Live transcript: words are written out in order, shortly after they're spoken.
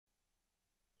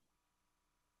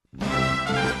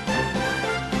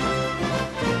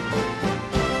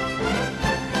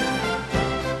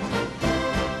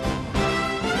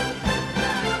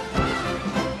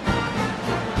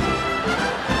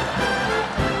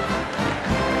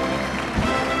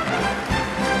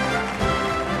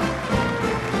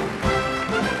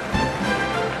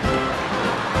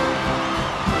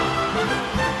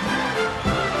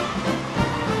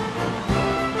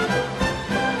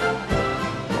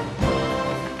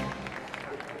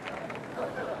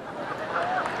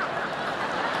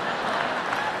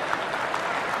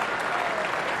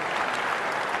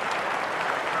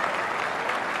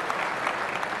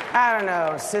I don't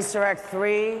know, Sister Act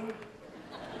 3?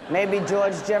 Maybe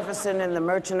George Jefferson in The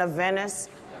Merchant of Venice?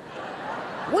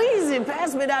 Wheezy,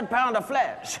 pass me that pound of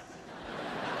flesh.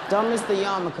 Don't miss the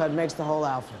yarmulke, makes the whole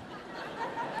outfit.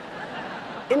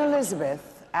 In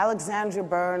Elizabeth, Alexandra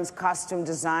Burns' costume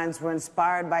designs were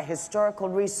inspired by historical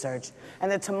research and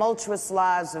the tumultuous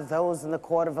lives of those in the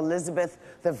court of Elizabeth,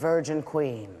 the Virgin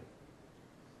Queen.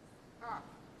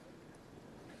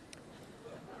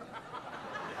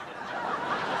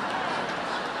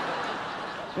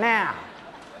 Now,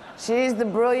 she's the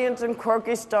brilliant and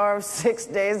quirky star of 6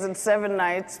 Days and 7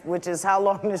 Nights, which is how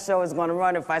long the show is going to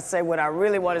run if I say what I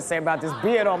really want to say about this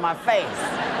beard on my face.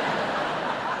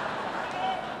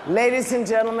 Ladies and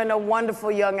gentlemen, a wonderful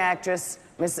young actress,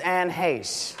 Miss Anne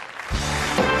Heche.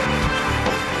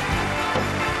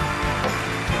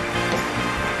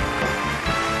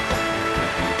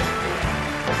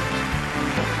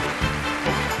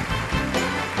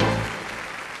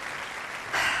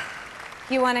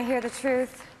 You want to hear the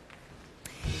truth?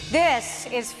 This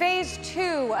is Phase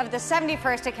 2 of the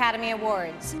 71st Academy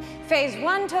Awards. Phase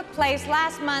 1 took place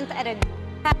last month at a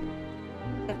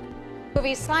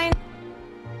movie Science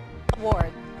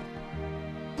Award.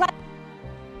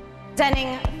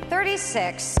 Presenting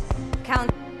 36,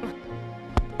 count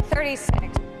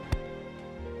 36.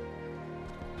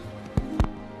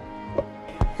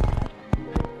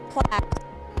 Plaques.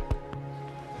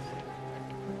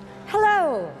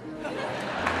 Hello.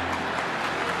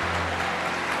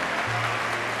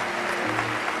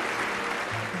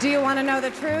 Do you want to know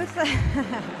the truth?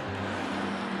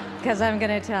 Because I'm going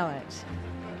to tell it.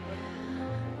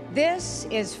 This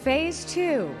is Phase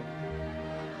 2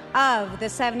 of the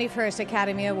 71st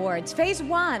Academy Awards. Phase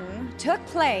 1 took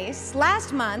place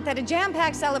last month at a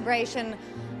jam-packed celebration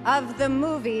of the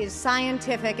movie's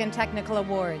scientific and technical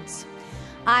awards.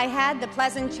 I had the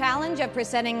pleasant challenge of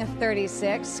presenting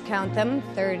 36, count them,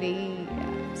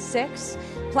 36,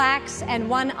 plaques and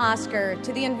 1 Oscar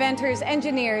to the inventors,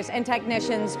 engineers, and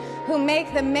technicians who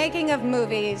make the making of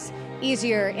movies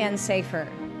easier and safer.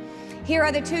 Here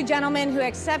are the 2 gentlemen who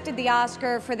accepted the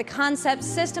Oscar for the concept,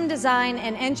 system design,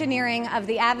 and engineering of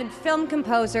the Avid film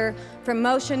composer for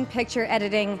motion picture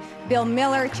editing, Bill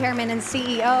Miller, chairman and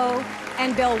CEO,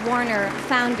 and Bill Warner,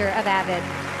 founder of Avid.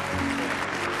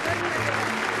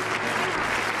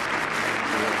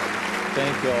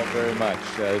 Thank you all very much.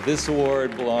 This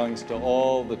award belongs to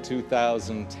all the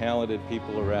 2,000 talented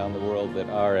people around the world that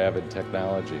are Avid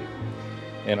Technology.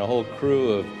 And a whole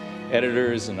crew of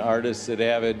editors and artists at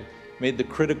Avid made the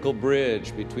critical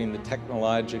bridge between the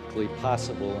technologically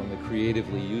possible and the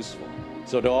creatively useful.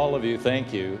 So to all of you,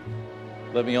 thank you.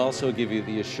 Let me also give you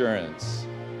the assurance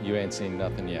you ain't seen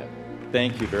nothing yet.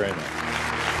 Thank you very much.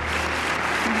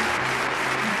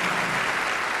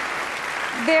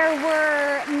 There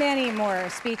were many more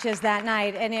speeches that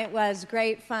night, and it was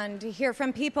great fun to hear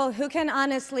from people who can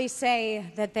honestly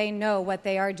say that they know what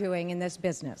they are doing in this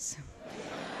business.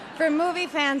 For movie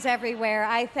fans everywhere,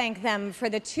 I thank them for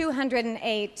the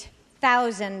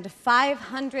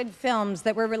 208,500 films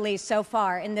that were released so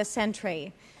far in this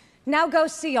century. Now go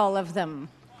see all of them.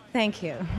 Thank you.